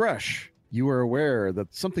 Through the brush, you are aware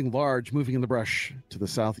that something large moving in the brush to the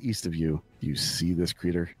southeast of you. You see this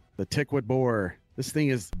creature, the Tickwood boar. This thing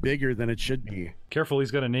is bigger than it should be. Careful,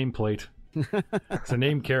 he's got a nameplate. It's a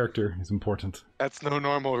named character. He's important. That's no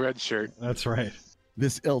normal red shirt. That's right.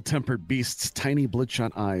 This ill-tempered beast's tiny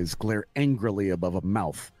bloodshot eyes glare angrily above a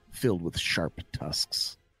mouth filled with sharp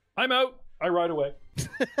tusks. I'm out. I ride away.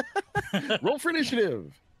 Roll for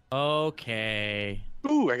initiative. Okay.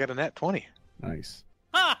 Ooh, I got a nat 20. Nice.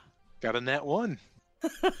 Ah! Got a nat 1.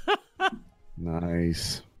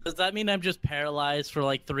 Nice. Does that mean I'm just paralyzed for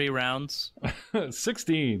like 3 rounds?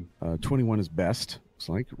 16. 21 is best. Looks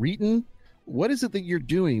like. Reeton, what is it that you're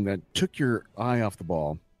doing that took your eye off the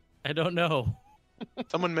ball? I don't know.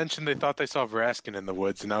 Someone mentioned they thought they saw Vraskin in the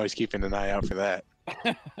woods, and now he's keeping an eye out for that.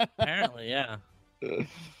 Apparently, yeah.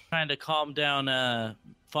 Trying to calm down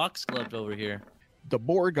Foxglove over here. The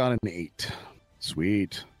boar got an 8.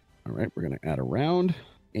 Sweet. All right, we're going to add a round.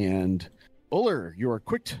 And Uller, you are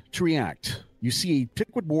quick to react. You see a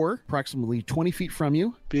Tickwood boar approximately 20 feet from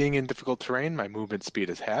you. Being in difficult terrain, my movement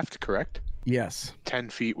speed is halved, correct? Yes. 10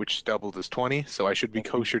 feet, which doubled is 20, so I should be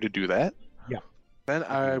kosher to do that. Yeah. Then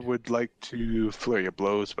I would like to flurry of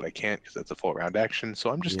blows, but I can't because that's a full round action,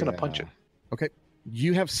 so I'm just going to punch it. Okay. Do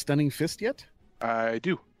you have Stunning Fist yet? I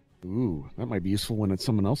do. Ooh, that might be useful when it's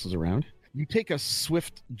someone else is around. You take a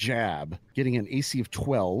swift jab, getting an AC of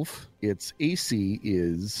 12. Its AC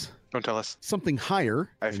is Don't tell us. something higher.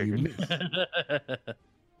 I and you figured.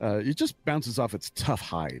 miss. It just bounces off its tough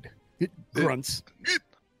hide. It grunts. Does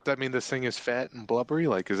that mean this thing is fat and blubbery?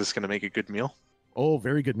 Like, is this going to make a good meal? Oh,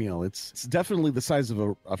 very good meal. It's definitely the size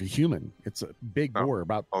of a human. It's a big Oh, boar,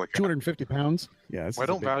 about holy cow. 250 pounds. Yeah. Well, I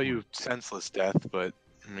don't value senseless death, but,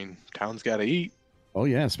 I mean, town's got to eat. Oh,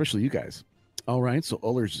 yeah, especially you guys. All right, so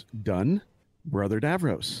Uller's done. Brother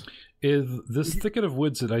Davros. Is this thicket of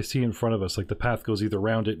woods that I see in front of us, like the path goes either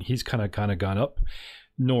around it, and he's kind of gone up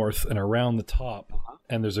north and around the top,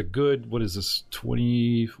 and there's a good, what is this,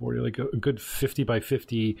 20, 40, like a good 50 by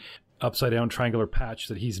 50 upside down triangular patch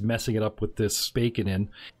that he's messing it up with this bacon in.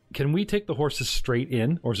 Can we take the horses straight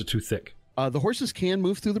in, or is it too thick? The horses can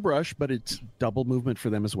move through the brush, but it's double movement for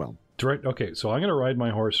them as well. Direct. Okay, so I'm going to ride my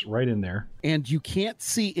horse right in there. And you can't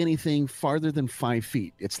see anything farther than 5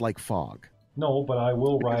 feet. It's like fog. No, but I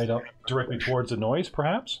will ride up directly towards the noise,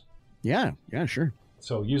 perhaps. Yeah, sure.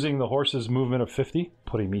 So using the horse's movement of 50,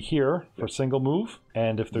 putting me here for single move,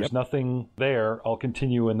 and if there's nothing there, I'll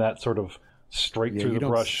continue in that sort of straight through the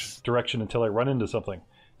brush direction until I run into something,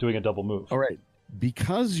 doing a double move. All right.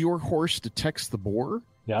 Because your horse detects the boar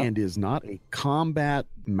and is not a combat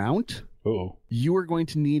mount, you are going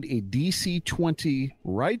to need a DC 20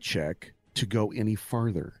 ride check to go any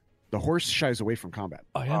farther. The horse shies away from combat.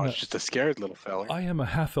 It's just a scared little fella. I am a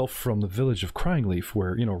half-elf from the village of Cryingleaf,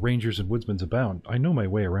 where, rangers and woodsmen abound. I know my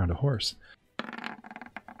way around a horse.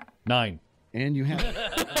 9. And you have...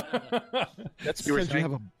 That's because you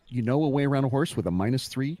have a way around a horse with a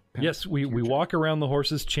 -3? Yes, we walk around the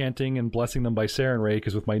horses chanting and blessing them by Sarenrae,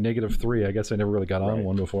 because with my -3, I guess I never really got on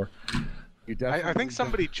one before. I think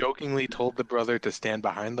somebody jokingly told the brother to stand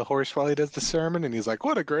behind the horse while he does the sermon, and he's like,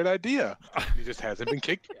 what a great idea. He just hasn't been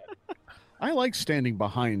kicked yet. I like standing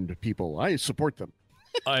behind people. I support them.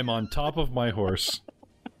 I'm on top of my horse.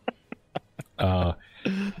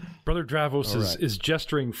 Brother Dravos is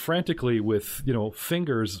gesturing frantically with,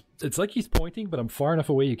 fingers. It's like he's pointing, but I'm far enough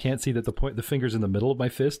away you can't see that the finger's in the middle of my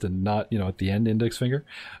fist and not, at the end index finger.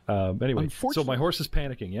 Anyway, so my horse is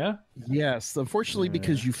panicking, yeah? Yes. Unfortunately,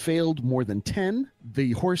 because you failed more than 10,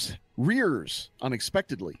 the horse rears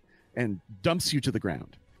unexpectedly and dumps you to the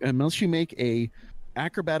ground. Unless you make a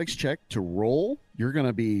acrobatics check to roll, you're going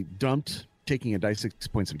to be dumped, taking a die 6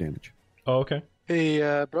 points of damage. Oh, okay.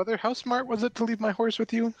 Hey, brother, how smart was it to leave my horse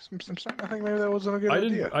with you? I'm starting to think maybe that wasn't a good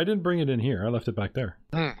idea. I didn't bring it in here. I left it back there.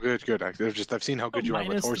 Good. I've seen how good you are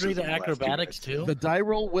with horses. -3 to acrobatics, too? The die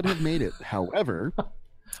roll would have made it. However...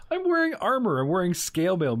 I'm wearing armor. I'm wearing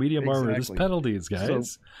scale mail, medium armor. There's penalties,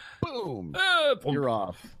 guys. So, boom! You're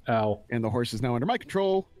off. Ow. And the horse is now under my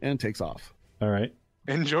control and takes off. All right.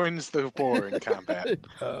 And joins the boar in combat.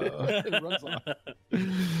 It runs off.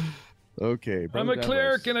 Okay. I'm Brother a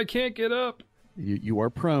cleric Davros, and I can't get up. you are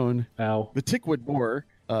prone. Ow. The Tickwood boar,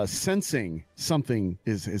 sensing something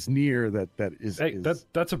is near that is. Hey, is...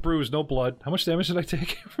 that's a bruise, no blood. How much damage did I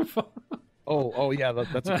take? Oh yeah,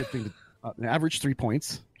 that's a good thing. An average 3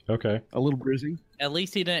 points. Okay. A little bruising. At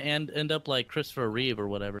least he didn't end up like Christopher Reeve or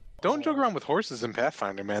whatever. Don't joke around with horses in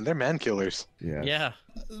Pathfinder, man. They're man killers. Yeah. Yeah.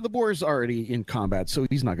 The boar's already in combat, so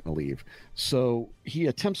he's not going to leave. So he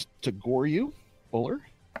attempts to gore you, Bowler,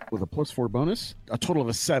 with a +4 bonus, a total of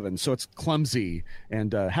a 7. So it's clumsy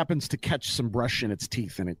and happens to catch some brush in its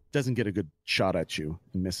teeth, and it doesn't get a good shot at you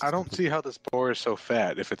and misses. I don't see how this boar is so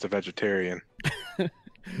fat if it's a vegetarian.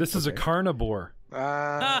 This is a carnivore.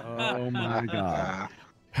 Oh my god.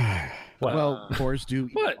 What? Well, boars do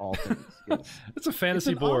eat What? all things. Yes. It's a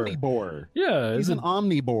fantasy It's an boar. omnivore. Yeah, He's it's an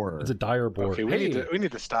omnivore. It's a dire boar. Okay, Hey, we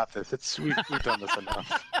need to stop this. We've done this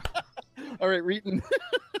enough. All right, Reeton.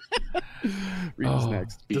 Reeton's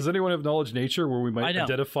next. Does anyone have knowledge nature where we I might know.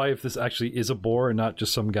 identify if this actually is a boar and not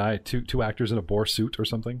just some guy, two actors in a boar suit or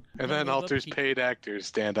something? And then Alter's paid actors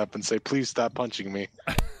stand up and say, "Please stop punching me."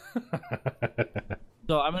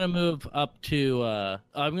 So I'm gonna move up to.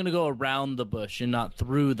 I'm gonna go around the bush and not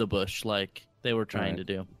through the bush like they were trying to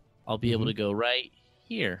do. I'll be able to go right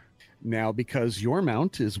here. Now, because your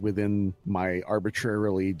mount is within my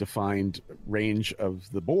arbitrarily defined range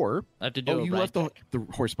of the boar. I have to do. Oh, it you right left the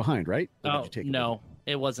horse behind, right? Or did Oh you take it with no,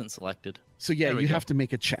 it wasn't selected. you? So yeah, There we you go. have to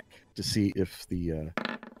make a check to see if the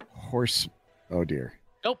horse. Oh dear,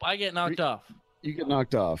 Nope, I get knocked off. you get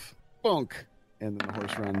knocked off. Bonk, and then the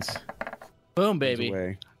horse runs Boom, runs baby!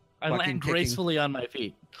 away. I Bucking, land kicking. gracefully on my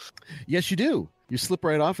feet. Yes, you do. You slip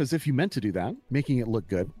right off as if you meant to do that, making it look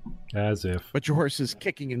good. As if. But your horse is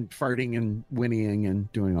kicking and farting and whinnying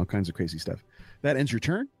and doing all kinds of crazy stuff. That ends your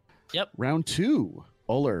turn. Yep. Round 2.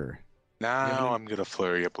 Uller. Now I'm gonna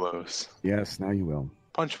flurry of blows. Yes, now you will.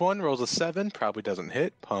 Punch 1 rolls a 7, probably doesn't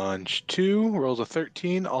hit. Punch 2 rolls a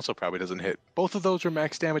 13, also probably doesn't hit. Both of those were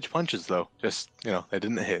max damage punches, though. Just, they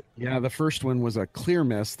didn't hit. Yeah, the first one was a clear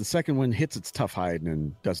miss. The second one hits its tough hide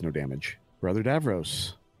and does no damage. Brother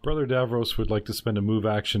Davros. Brother Davros would like to spend a move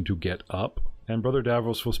action to get up, and Brother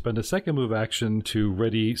Davros will spend a second move action to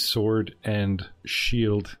ready sword and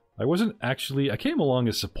shield. I came along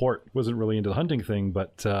as support, wasn't really into the hunting thing,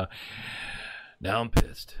 but now I'm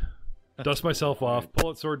pissed. Dust myself off, pull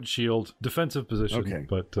out sword and shield, defensive position, Okay.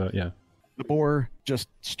 but yeah. The boar just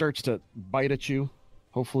starts to bite at you.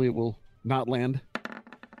 Hopefully it will not land.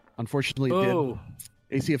 Unfortunately, it Oh,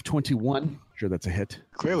 did. AC of 21. Sure, that's a hit.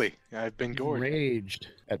 Clearly, I've been gored. Enraged.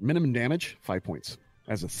 At minimum damage, 5 points.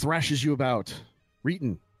 As it thrashes you about.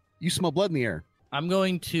 Reeton, you smell blood in the air. I'm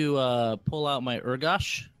going to pull out my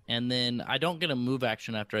Urgosh, and then I don't get a move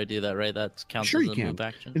action after I do that, right? That counts Sure as you a can. move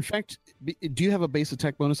action. In fact, do you have a base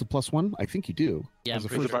attack bonus of +1? I think you do. Yeah, As a I'm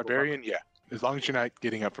For pretty the first- barbarian, yeah. As long as you're not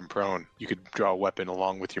getting up from prone, you could draw a weapon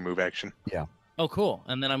along with your move action. Oh, cool.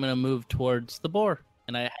 And then I'm going to move towards the boar,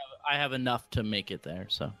 and I have enough to make it there.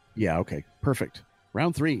 So Yeah, okay. Perfect.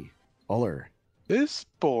 Round 3. Uller. This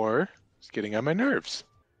boar is getting on my nerves.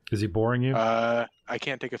 Is he boring you? I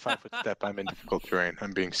can't take a 5-foot step. I'm in difficult terrain.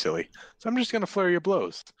 I'm being silly. So I'm just going to flurry of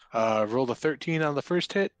blows. Rolled a 13 on the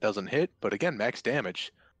first hit. Doesn't hit, but again, max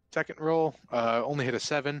damage. Second roll, only hit a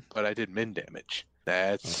 7, but I did min damage.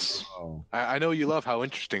 That's... Oh. I know you love how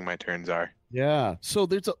interesting my turns are. Yeah. So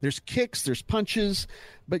there's kicks, there's punches,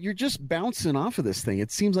 but you're just bouncing off of this thing.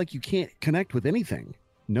 It seems like you can't connect with anything.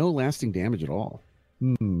 No lasting damage at all.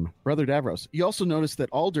 Brother Davros, you also noticed that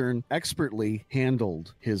Aldern expertly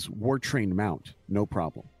handled his war-trained mount. No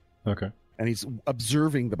problem. Okay. And he's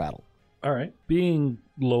observing the battle. All right. Being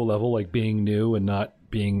low level, like being new and not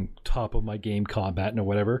being top of my game combat or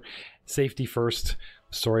whatever, safety first.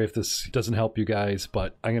 Sorry if this doesn't help you guys,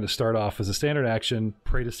 but I'm going to start off as a standard action,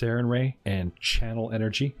 pray to Saren Ray, and channel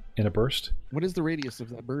energy in a burst. What is the radius of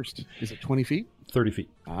that burst? Is it 20 feet? 30 feet.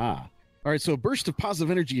 Ah. All right, so a burst of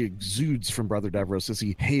positive energy exudes from Brother Davros as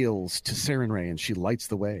he hails to Saren Ray, and she lights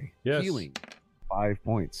the way. Yes. Healing 5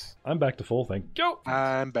 points. I'm back to full, thank you.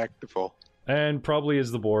 I'm back to full. And probably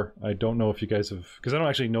is the boar. I don't know if you guys have, because I don't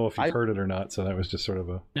actually know if you've I- heard it or not, so that was just sort of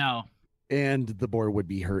a... no. And the boar would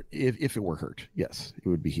be hurt. If it were hurt, yes, it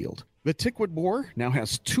would be healed. The Tickwood boar now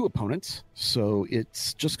has 2 opponents, so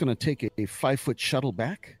it's just going to take a 5-foot shuttle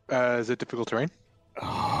back. Is it difficult terrain?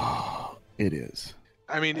 Oh, it is.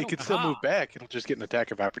 I mean, it could still move back. It'll just get an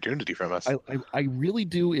attack of opportunity from us. I really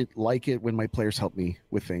do like it when my players help me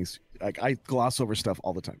with things. Like I gloss over stuff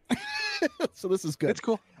all the time. So this is good. It's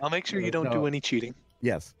cool. I'll make sure you don't No. do any cheating.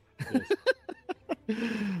 Yes.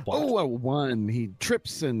 Oh, a 1. He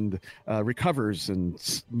trips and recovers and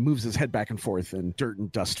moves his head back and forth, and dirt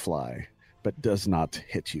and dust fly. but does not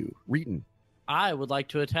hit you. Reeton. I would like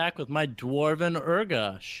to attack with my Dwarven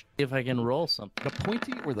Urgosh. See if I can roll something. The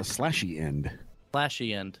pointy or the slashy end?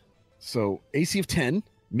 Flashy end. So AC of 10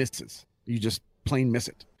 misses. You just plain miss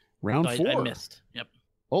it. Round So 4. I missed. Yep.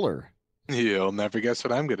 Uller. You'll never guess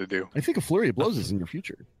what I'm going to do. I think a flurry of blows is in your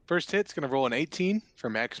future. First hit's going to roll an 18 for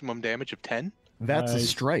maximum damage of 10. That's a Nice.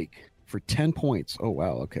 strike for 10 points. Oh,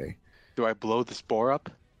 wow. Okay. Do I blow the spore up?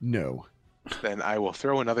 No. Then I will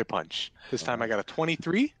throw another punch. This time I got a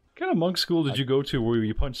 23. What kind of monk school did you go to where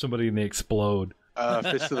you punch somebody and they explode?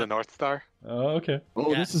 Fist of the North Star. Oh, okay.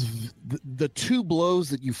 Oh, Yeah. this is the two blows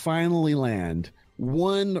that you finally land.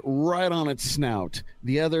 One right on its snout,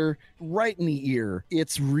 the other right in the ear.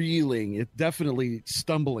 It's reeling. It's definitely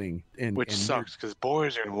stumbling. Which and sucks because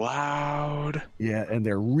boars are loud. Yeah, and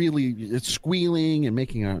it's squealing and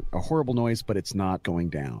making a horrible noise, but it's not going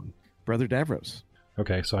down. Brother Davros.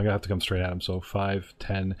 Okay, so I'm going to have to come straight at him. So 5,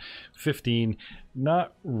 10, 15.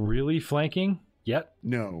 Not really flanking yet.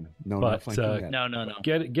 No, not But, flanking yet. No.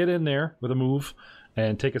 Get in there with a move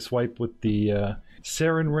and take a swipe with the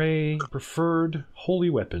Saren Ray preferred holy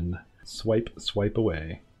weapon. Swipe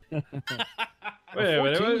away. Wait a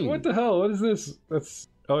minute. 14. What the hell? What is this?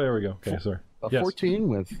 Oh, there we go. Okay, sorry. A Yes. 14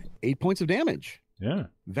 with 8 points of damage. Yeah.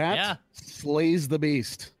 That Yeah. slays the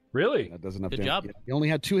beast. Really? That does enough Good damage. job. Yeah. You only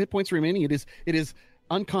had 2 hit points remaining. It is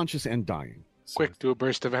unconscious and dying. Quick, do a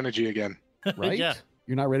burst of energy again. Right? Yeah.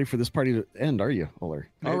 You're not ready for this party to end, are you, Uller?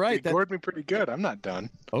 All right. It gored me pretty good. I'm not done.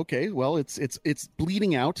 Okay. Well, it's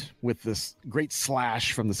bleeding out with this great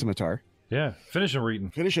slash from the scimitar. Yeah. Finish him,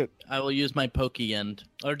 Reeton. Finish it. I will use my pokey end.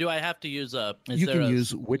 Or do I have to use a... You can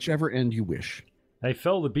use whichever end you wish. I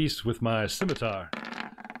fell the beast with my scimitar.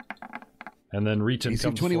 And then Reeton AC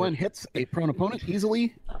comes 21 forward. hits a prone opponent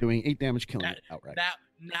easily, doing 8 damage, killing it outright.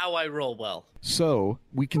 Now I roll well. So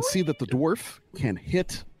we can see that the dwarf can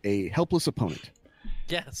hit a helpless opponent.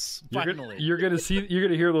 Yes, You're finally. you're gonna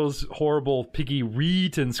hear those horrible piggy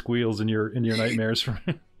Reeton squeals in your nightmares from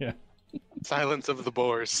yeah. Silence of the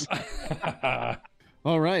boars.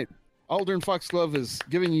 All right. Aldern Foxglove is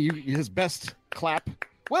giving you his best clap.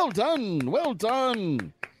 Well done. Well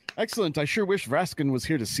done. Excellent. I sure wish Vraskin was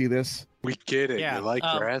here to see this. We get it. Yeah, You like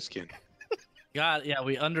Raskin. God, yeah,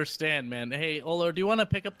 we understand, man. Hey, Oler, do you want to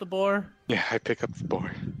pick up the boar? Yeah, I pick up the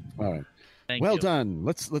boar. All right. Thank Well you. done.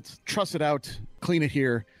 Let's truss it out, clean it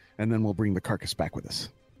here, and then we'll bring the carcass back with us.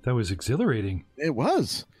 That was exhilarating. It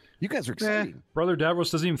was. You guys are exciting. Brother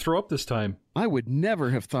Davros doesn't even throw up this time. I would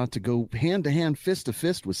never have thought to go hand to hand, fist to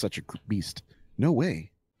fist with such a beast. No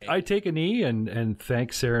way. I take a knee and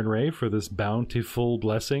thank Saren Ray for this bountiful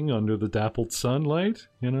blessing under the dappled sunlight.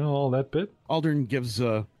 You know, all that bit. Aldern gives.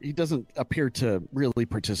 He doesn't appear to really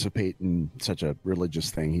participate in such a religious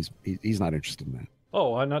thing. He's not interested in that.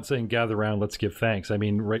 Oh, I'm not saying gather around, let's give thanks. I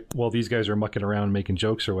mean, right while these guys are mucking around making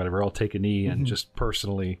jokes or whatever, I'll take a knee and just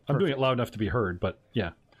personally. I'm doing it loud enough to be heard, but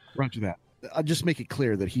yeah. Roger that. I'll just make it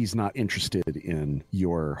clear that he's not interested in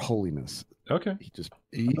your holiness. Okay.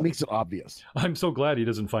 He makes it obvious. I'm so glad he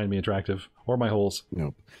doesn't find me attractive or my holes.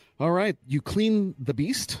 Nope. All right. You clean the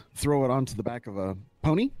beast, throw it onto the back of a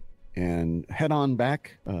pony, and head on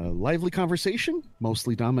back. Lively conversation,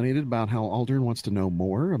 mostly dominated about how Aldern wants to know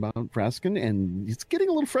more about Vraskin, and he's getting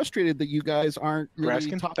a little frustrated that you guys aren't really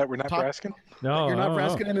Raskin? That we're not Raskin? No, you're not no,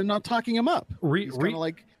 Vraskin and not talking him up. He's kind of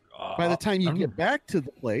like, by the time you get back to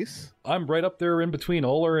the place, I'm right up there in between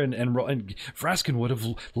Oler and Vraskin would have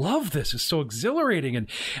loved this. It's so exhilarating and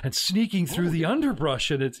sneaking through the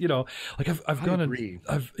underbrush, and it's like I've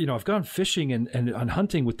gone fishing and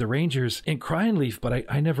hunting with the Rangers in Crying Leaf, but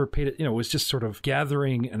I never paid it. It was just sort of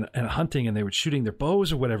gathering and hunting, and they were shooting their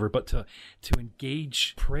bows or whatever. But to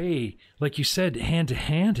engage prey, like you said, hand to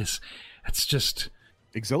hand it's just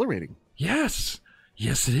exhilarating. Yes,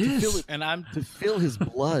 it is. To feel his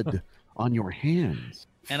blood on your hands.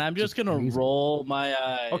 And I'm just gonna roll my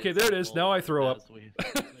eyes. Okay, there it is. Now I throw up.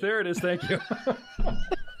 There it is. Thank you.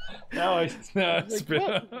 Now it's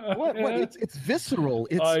What? It's visceral.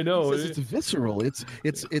 I know. It's visceral. It's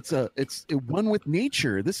one with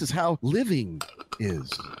nature. This is how living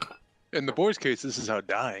is. In the boar's case, this is how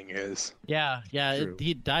dying is. Yeah, True.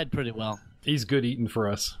 he died pretty well. He's good eating for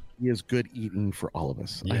us. He is good eating for all of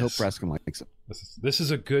us. I Yes. hope Vraskin likes it. This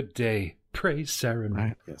is a good day. Praise Saren. I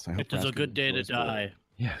hope It is a Vraskin good day to enjoys it. die.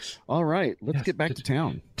 Yes. All right, let's Yes, get back to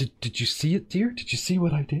town. Did you see it, dear? Did you see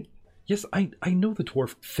what I did? Yes, I know the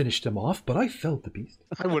dwarf finished him off, but I felled the beast.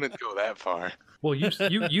 I wouldn't go that far. Well, you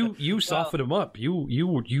softened him up.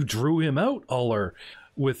 You drew him out, Uller,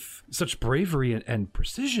 with such bravery and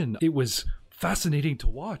precision. It was fascinating to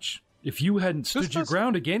watch. If you hadn't stood your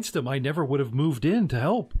ground against him, I never would have moved in to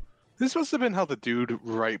help. This must have been how the dude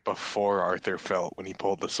right before Arthur felt when he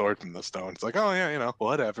pulled the sword from the stone. It's like, oh yeah,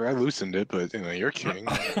 whatever. I loosened it, but you're king.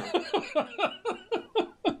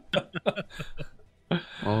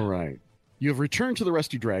 All right. You have returned to the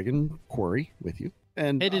Rusty Dragon quarry with you.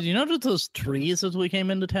 And Hey, did you notice those trees as we came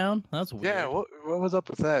into town? That's weird. Yeah, what was up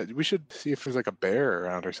with that? We should see if there's like a bear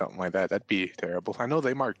around or something like that. That'd be terrible. I know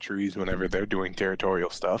they mark trees whenever they're doing territorial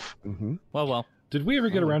stuff. Mhm. Well. Did we ever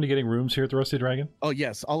get around to getting rooms here at the Rusty Dragon? Oh,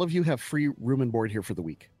 yes. All of you have free room and board here for the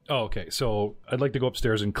week. Oh, okay. So I'd like to go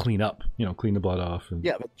upstairs and clean up, clean the blood off. And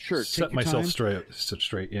Yeah, but sure. set take your myself time.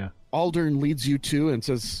 straight, yeah. Aldern leads you to and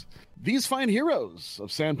says, "These fine heroes of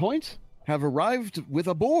Sandpoint have arrived with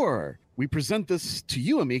a boar. We present this to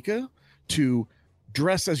you, Amika, to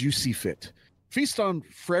dress as you see fit. Feast on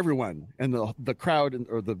for everyone." And the crowd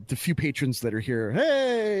or the few patrons that are here,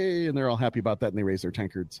 hey, and they're all happy about that, and they raise their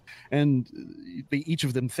tankards. And each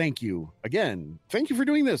of them thank you again. Thank you for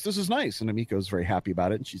doing this. This is nice. And Amiko's very happy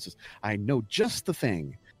about it. And she says, "I know just the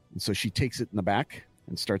thing." And so she takes it in the back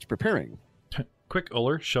and starts preparing. Quick,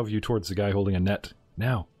 Uller, shove you towards the guy holding a net.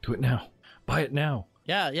 Now. Do it now. Buy it now.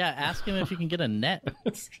 Yeah. Ask him if you can get a net.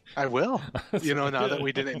 I will. Now that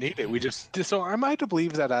we didn't need it, we just. So am I to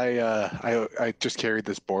believe that I just carried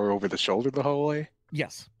this boar over the shoulder the whole way?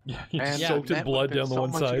 Yes. Yeah, you And soaked a in net blood would've been down the so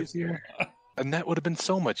one much side. easier. A net would have been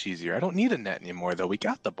so much easier. I don't need a net anymore, though. We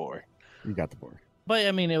got the boar. You got the board. But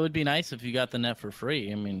I mean, it would be nice if you got the net for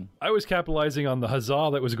free. I mean, I was capitalizing on the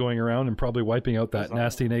huzzah that was going around and probably wiping out that Huzzah.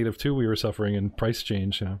 nasty negative 2 we were suffering in price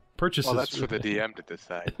change. Purchases. Well, that's for the DM to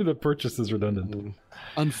decide. the purchase is redundant.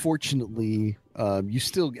 Unfortunately, you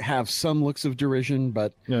still have some looks of derision,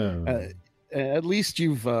 but Yeah. at least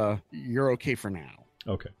you're okay for now.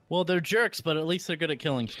 Okay. well, they're jerks, but at least they're good at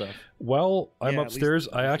killing stuff. While I'm Yeah, at least- upstairs,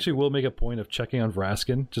 I actually will make a point of checking on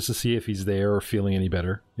Vraskin just to see if he's there or feeling any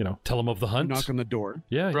better. Tell him of the hunt. Knock on the door.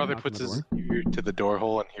 Yeah. Brother knock on puts the his ear to the door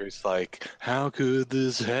hole and hears like, "How could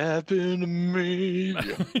this happen to me?"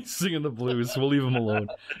 He's singing the blues. We'll leave him alone.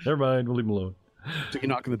 Never mind. We'll leave him alone. So you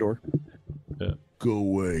knock on the door. Yeah. Go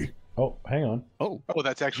away. Oh, hang on. Oh, Oh,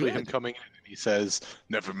 that's actually him Good. coming in, and he says,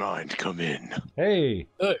 "Never mind, come in." Hey.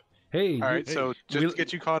 Hey. Hey. All right, so just to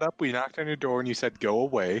get you caught up, we knocked on your door and you said go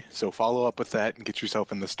away. So follow up with that and get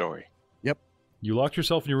yourself in the story. You locked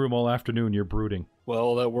yourself in your room all afternoon. You're brooding.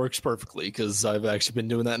 Well, that works perfectly because I've actually been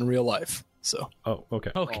doing that in real life. So, Oh, okay.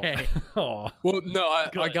 Okay. Oh. well, no, I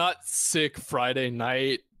Good. got sick Friday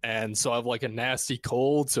night, and so I have like a nasty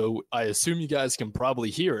cold. So I assume you guys can probably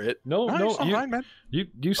hear it. No, Nice, no. all right, man.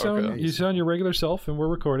 You sound Okay. you sound your regular self, and we're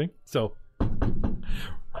recording. So,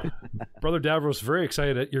 Brother Davros very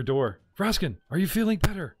excited at your door. Vraskin, are you feeling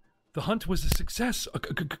better? The hunt was a success, a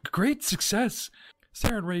great success.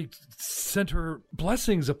 Saren Ray sent her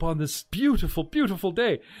blessings upon this beautiful, beautiful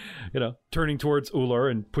day. Turning towards Ular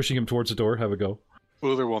and pushing him towards the door. Have a go.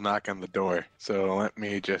 Uller will knock on the door. So let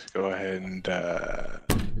me just go ahead and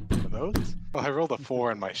for those. Well, I rolled a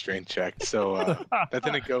 4 on my strength check, so that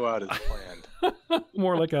didn't go out as planned.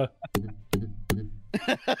 More like a.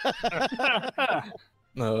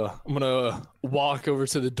 I'm gonna walk over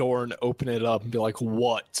to the door and open it up and be like,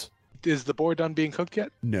 "What?" Is the boar done being cooked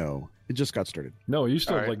yet? no. It just got started. No, you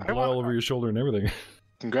still have All right, like I blood all want- over your shoulder and everything.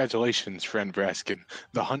 Congratulations, friend Vraskin.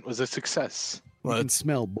 The hunt was a success. You Well, can it's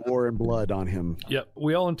smell boar and blood on him. Yep.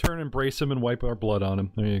 We all in turn embrace him and wipe our blood on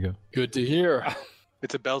him. There you go. good to hear.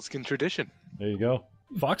 It's a Belskin tradition. There you go.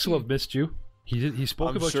 Foxglove missed you. He spoke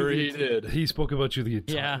I'm about sure you. he did. He spoke about you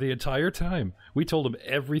Yeah. the entire time. We told him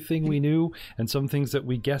everything we knew and some things that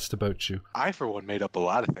we guessed about you. I, for one, made up a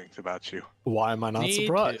lot of things about you. Why am I not Me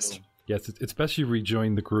surprised? too. Yes, it's best you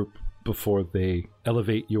rejoin the group before they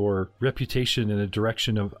elevate your reputation in a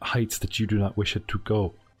direction of heights that you do not wish it to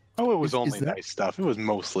go. Oh, it was Is only that- nice stuff. It was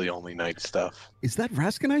mostly only nice stuff. Is that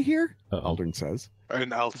Raskin I hear? Uh-oh. Aldrin says.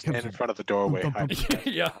 And I'll stand in front of the doorway.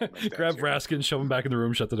 Yeah, grab Raskin, shove him back in the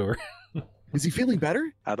room, shut the door. Is he feeling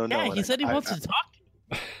better? I don't know. Yeah, he said he wants to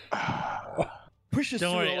talk. Pushes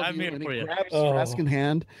Don't through worry, all of I'm you, here and for he you. grabs Oh. Raskin's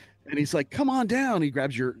hand, and he's like, "Come on down." He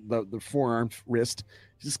grabs the forearm wrist.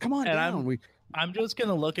 He says, "Come on And down." I'm just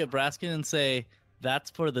gonna look at Braskin and say, "That's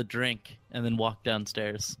for the drink," and then walk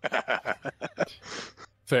downstairs.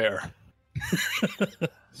 Fair.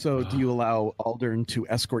 So do you allow Aldern to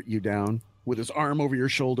escort you down with his arm over your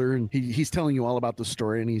shoulder? And he's telling you all about the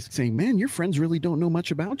story, and he's saying, "Man, your friends really don't know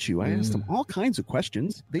much about you. I asked them all kinds of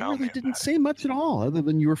questions. They Tell really me didn't about say much at all, other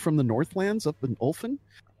than you were from the Northlands up in Ulfin.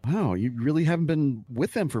 Wow, you really haven't been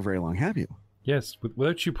with them for very long, have you?" Yes,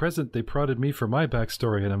 without you present, they prodded me for my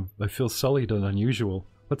backstory, and I feel sullied and unusual.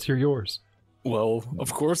 Let's hear yours. Well,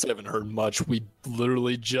 of course I haven't heard much. We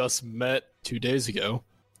literally just met 2 days ago.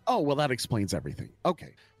 Oh, well, that explains everything.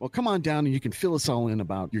 Okay. Well, come on down and you can fill us all in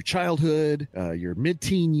about your childhood, your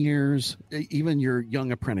mid-teen years, even your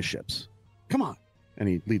young apprenticeships. Come on. And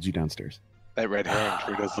he leads you downstairs. That red ham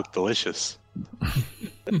sure does look delicious.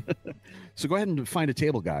 So go ahead and find a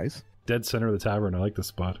table, guys. Dead center of the tavern. I like this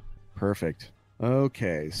spot. Perfect.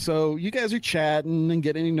 Okay. So you guys are chatting and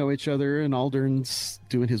getting to know each other, and Aldern's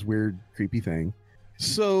doing his weird, creepy thing.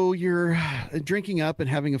 So you're drinking up and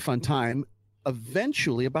having a fun time.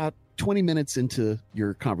 Eventually, about 20 minutes into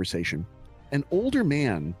your conversation, an older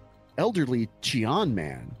man, elderly Chian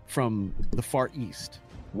man from the Far East,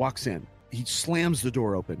 walks in. He slams the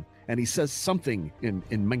door open and he says something in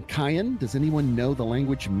Minkayan. Does anyone know the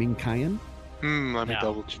language Minkayan? Let me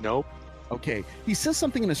double check. Nope. Okay. He says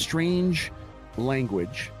something in a strange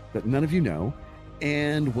language that none of you know,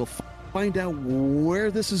 and we'll find out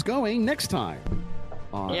where this is going next time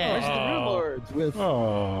on Rise of the Rune Lords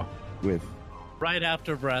with Right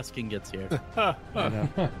after Vraskin gets here. All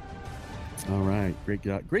right.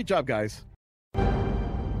 Great job, guys.